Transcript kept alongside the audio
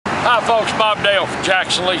Hi folks, Bob Dale from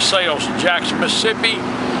Jackson Lee Sales in Jackson, Mississippi.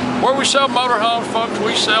 Where we sell motorhomes, folks,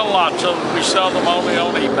 we sell lots of them. We sell them only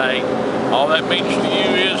on eBay. All that means to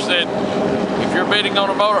you is that if you're bidding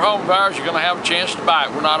on a motorhome of ours, you're going to have a chance to buy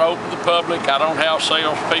it. We're not open to the public. I don't have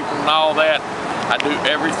salespeople and all that. I do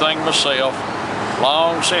everything myself.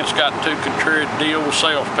 Long since got to contrary to deal with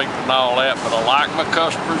salespeople and all that, but I like my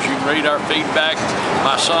customers. You can read our feedback.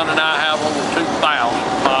 My son and I have over 2,000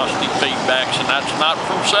 positive feedbacks, and that's not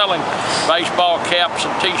from selling baseball caps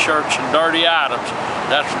and t-shirts and dirty items.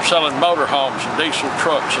 That's from selling motorhomes and diesel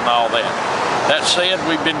trucks and all that. That said,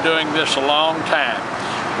 we've been doing this a long time.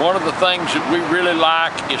 One of the things that we really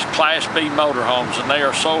like is Class B motorhomes, and they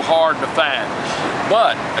are so hard to find.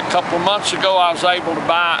 But a couple of months ago, I was able to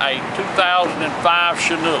buy a 2005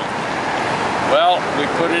 Chinook. Well, we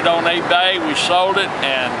put it on eBay, we sold it,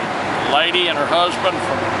 and a lady and her husband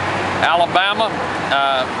from Alabama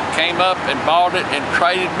came up and bought it and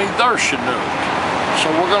traded me their Chinook. So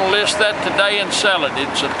we're going to list that today and sell it.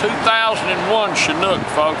 It's a 2001 Chinook,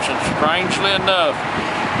 folks, and strangely enough,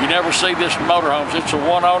 you never see this in motorhomes. It's a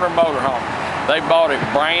one-owner motorhome. They bought it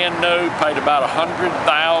brand new, paid about $100,000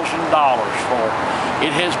 for it.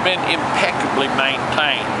 It has been impeccably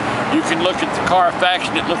maintained. You can look at the Carfax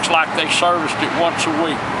and it looks like they serviced it once a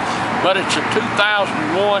week. But it's a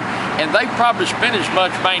 2001, and they probably spent as much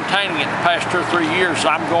maintaining it in the past 2 or 3 years as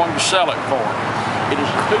I'm going to sell it for. It is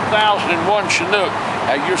a 2001 Chinook.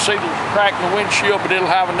 You'll see there's a crack in the windshield, but it'll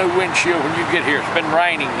have a new windshield when you get here. It's been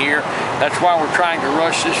raining here. That's why we're trying to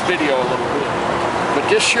rush this video a little bit. But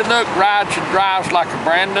this Chinook rides and drives like a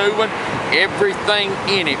brand new one. Everything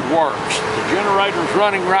in it works. The generator's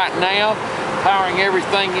running right now, powering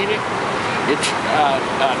everything in it. It's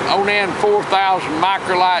an Onan 4000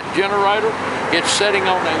 microlight generator. It's sitting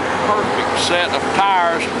on a perfect set of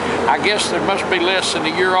tires. I guess there must be less than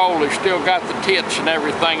a year old. They've still got the tits and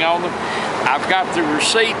everything on them. I've got the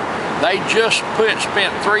receipt. They just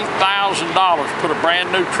spent $3,000, put a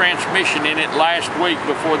brand new transmission in it last week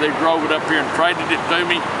before they drove it up here and traded it to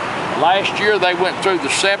me. Last year they went through the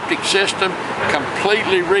septic system,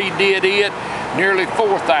 completely redid it, nearly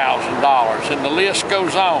 $4,000, and the list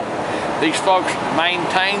goes on. These folks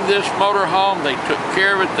maintained this motorhome, they took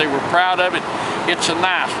care of it, they were proud of it. It's a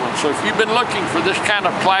nice one. So if you've been looking for this kind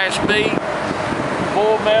of Class B,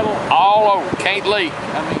 full metal, all over, can't leak.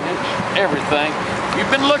 I mean, it's everything.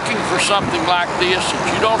 You've been looking for something like this that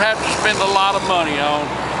you don't have to spend a lot of money on,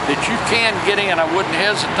 that you can get in. I wouldn't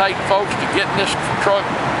hesitate, folks, to get in this truck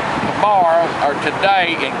tomorrow or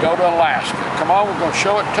today and go to Alaska. Come on, we're going to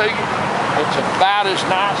show it to you. It's about as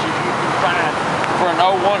nice as you can find for an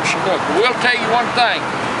 01 Chinook. We'll tell you one thing.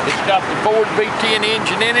 It's got the Ford V10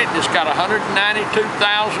 engine in it. It's got 192,000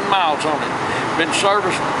 miles on it. Been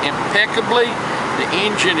serviced impeccably. The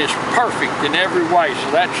engine is perfect in every way,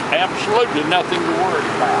 so that's absolutely nothing to worry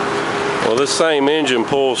about. Well, this same engine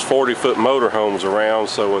pulls 40-foot motorhomes around,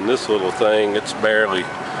 so in this little thing, it's barely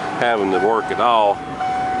having to work at all.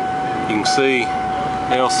 You can see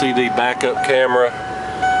LCD backup camera,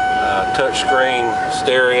 touchscreen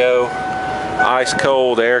stereo,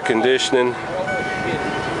 ice-cold air conditioning.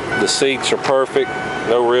 The seats are perfect,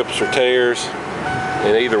 no rips or tears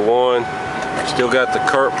in either one. Still got the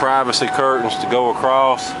privacy curtains to go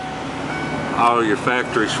across. All your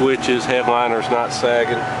factory switches, headliner's not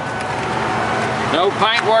sagging. No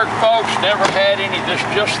paintwork, folks, never had any. This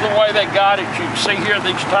is just the way they got it. You can see here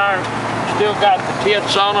these tires still got the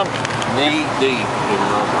tits on them. Knee deep in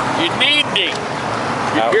rubber. You need deep.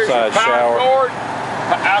 Outside shower. Cord.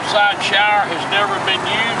 Outside shower has never been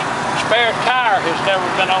used. Spare tire has never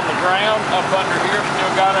been on the ground. Up under here,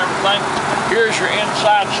 still got everything. Here's your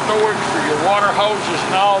inside storage for your water hoses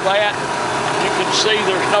and all that. You can see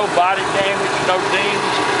there's no body damage, no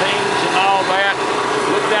dings and pings and all that.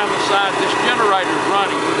 Look down the side. This generator's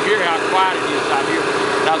running. You can hear how quiet it is out here.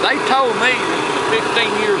 Now, they told me that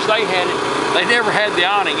the 15 years they had it, they never had the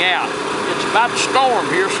awning out. It's about to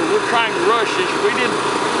storm here, so we're trying to rush this. We didn't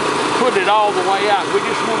put it all the way out. We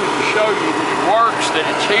just wanted to show you that it works, that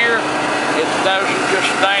it's here. It doesn't just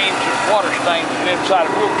stains and water stains inside.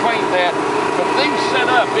 We'll clean that. But these set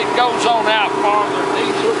up, it goes on out farther.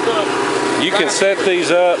 These hook up. You can set these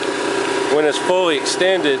up when it's fully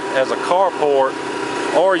extended as a carport,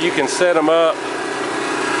 or you can set them up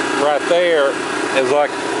right there as like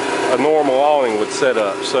a normal awning would set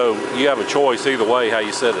up. So you have a choice either way how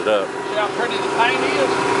you set it up. See how pretty the paint is?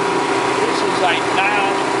 This is a nice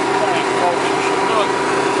thing, folks. Look,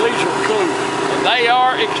 these are cool. And they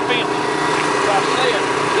are expensive. As I said,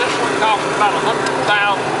 this one cost about $100,000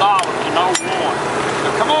 in 01.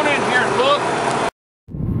 Now come on in here and look.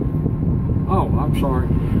 Oh, I'm sorry.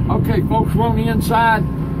 Okay, folks, we're on the inside.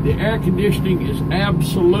 The air conditioning is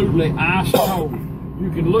absolutely ice cold. You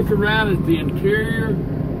can look around at the interior.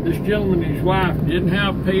 This gentleman and his wife didn't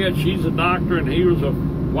have pets. She's a doctor and he was a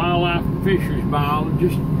wildlife and fisheries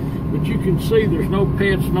biologist. But you can see there's no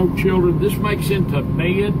pets, no children. This makes into a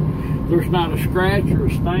bed. There's not a scratch or a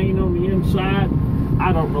stain on the inside.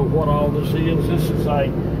 I don't know what all this is. This is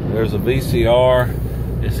There's a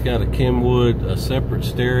VCR. It's got a Kenwood, a separate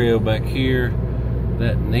stereo back here.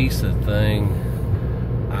 That Nisa thing,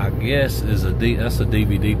 I guess, is that's a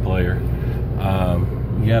DVD player.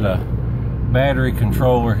 You got a battery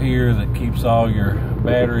controller here that keeps all your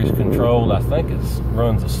batteries controlled. I think it's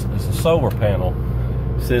a solar panel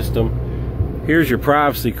system. Here's your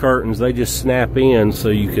privacy curtains. They just snap in so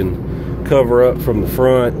you can cover up from the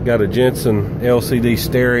front. Got a Jensen LCD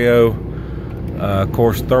stereo. Of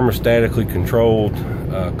course, thermostatically controlled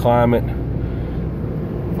climate.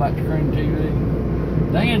 Flat screen TV.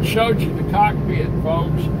 Dan showed you the cockpit,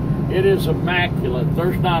 folks. It is immaculate.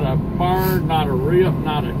 There's not a burn, not a rip,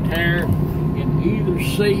 not a tear in either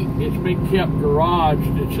seat. It's been kept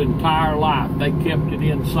garaged its entire life. They kept it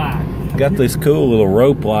inside. Got these cool little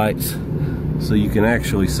rope lights so you can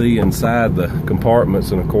actually see inside the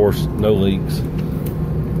compartments, and of course, no leaks.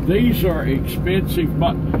 These are expensive,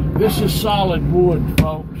 but this is solid wood,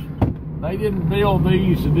 folks. They didn't build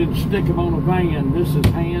these and didn't stick them on a van. This is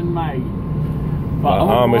handmade.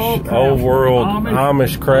 Old world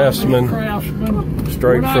Amish craftsmen,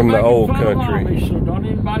 straight from the old country. Amish, so don't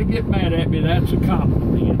anybody get mad at me. That's a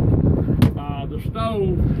compliment. The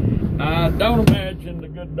stove, I don't imagine the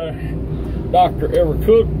good doctor ever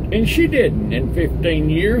cooked, and she didn't in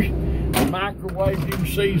 15 years. The microwave you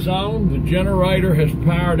see's on. The generator has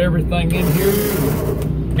powered everything in here.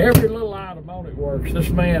 Every little item on it works. This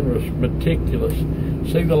man was meticulous.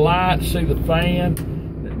 See the lights, see the fan.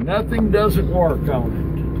 Nothing doesn't work on it.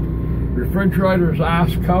 Refrigerator is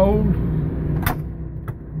ice cold.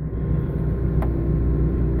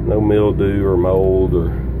 No mildew or mold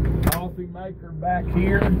or. Coffee maker back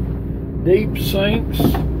here. Deep sinks.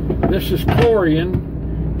 This is Corian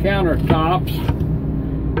countertops.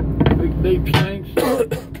 Big deep sinks.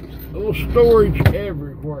 Little storage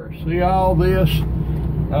everywhere. See all this?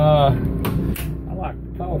 I like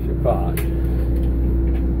the coffee pot.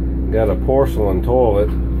 Got a porcelain toilet.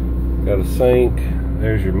 Got a sink,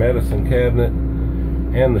 there's your medicine cabinet,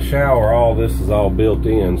 and the shower. All this is all built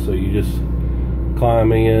in, so you just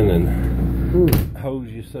climb in and hose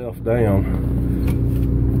yourself down.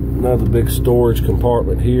 Another big storage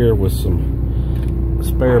compartment here with some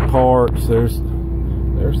spare parts. There's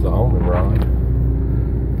the almond rod.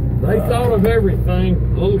 They thought of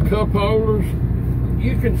everything. Little cup holders.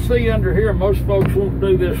 You can see under here, most folks won't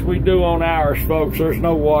do this. We do on ours, folks. There's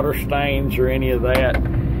no water stains or any of that.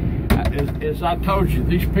 As I told you,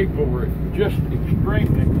 these people were just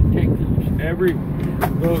extremely meticulous. Every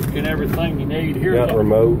book and everything you need. Here's got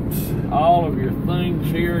remotes. All of your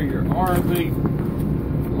things here, your RV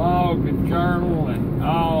log and journal and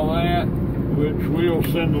all that, which we'll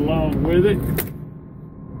send along with it.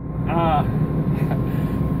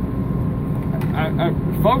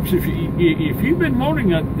 Folks, if you've been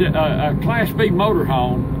wanting a Class B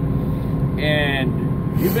motorhome and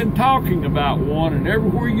you've been talking about one, and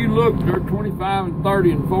everywhere you look, they're $25,000 and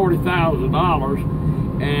 $30,000 and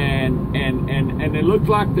 $40,000, and they look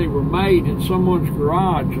like they were made in someone's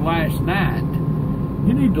garage last night.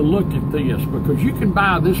 You need to look at this, because you can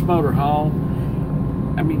buy this motorhome.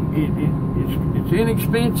 I mean, it's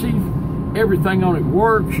inexpensive. Everything on it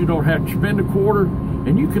works. You don't have to spend a quarter,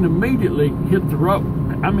 and you can immediately hit the road.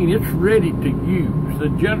 I mean, it's ready to use.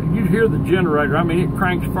 You hear the generator. I mean, it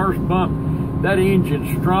cranks first bump. That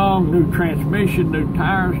engine's strong, new transmission, new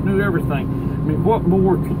tires, new everything. I mean, what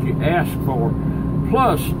more could you ask for?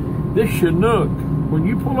 Plus, this Chinook, when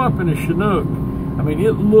you pull up in a Chinook, I mean,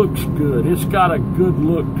 it looks good. It's got a good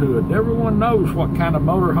look to it. Everyone knows what kind of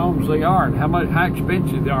motorhomes they are and how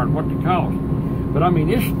expensive they are and what they cost. But I mean,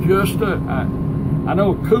 it's just I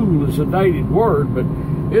know cool is a dated word, but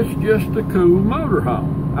it's just a cool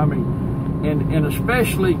motorhome. I mean, and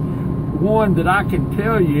especially one that I can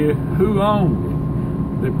tell you who owned it.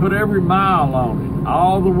 They put every mile on it.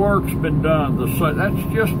 All the work's been done. That's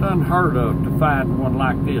just unheard of to find one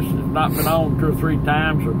like this. It's not been owned 2 or 3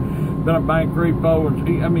 times or been a bank repo.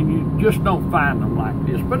 I mean, you just don't find them like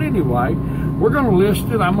this. But anyway, we're going to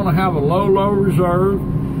list it. I'm going to have a low reserve.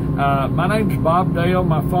 My name's Bob Dale.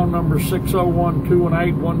 My phone number is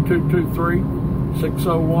 601-218-1223.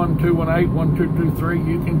 601-218-1223.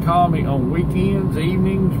 You can call me on weekends,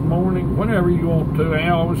 evenings, morning, whenever you want to. I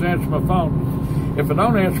always answer my phone. If I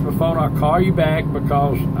don't answer my phone, I'll call you back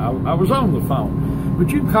because I was on the phone. But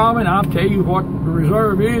you can call me and I'll tell you what the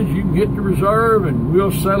reserve is. You can get the reserve and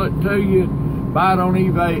we'll sell it to you. Buy it on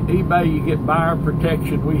eBay. eBay, you get buyer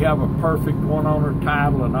protection. We have a perfect one-owner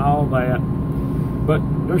title and all that. But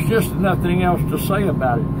there's just nothing else to say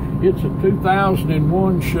about it. It's a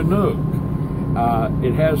 2001 Chinook.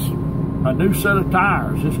 It has a new set of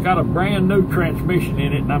tires. It's got a brand new transmission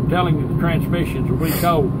in it, and I'm telling you, the transmission's a week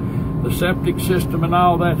old. The septic system and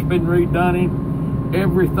all that's been redone in.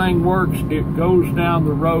 Everything works. It goes down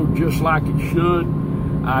the road just like it should.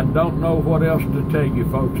 I don't know what else to tell you,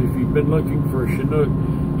 folks. If you've been looking for a Chinook,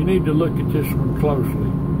 you need to look at this one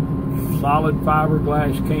closely. Solid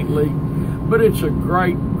fiberglass, can't leak. But it's a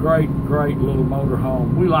great, great, great little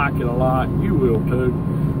motorhome. We like it a lot. You will too.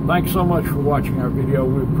 Thanks so much for watching our video.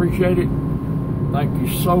 We appreciate it. Thank you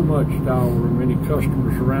so much to our many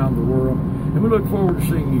customers around the world. And we look forward to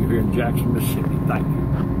seeing you here in Jackson, Mississippi. Thank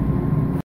you.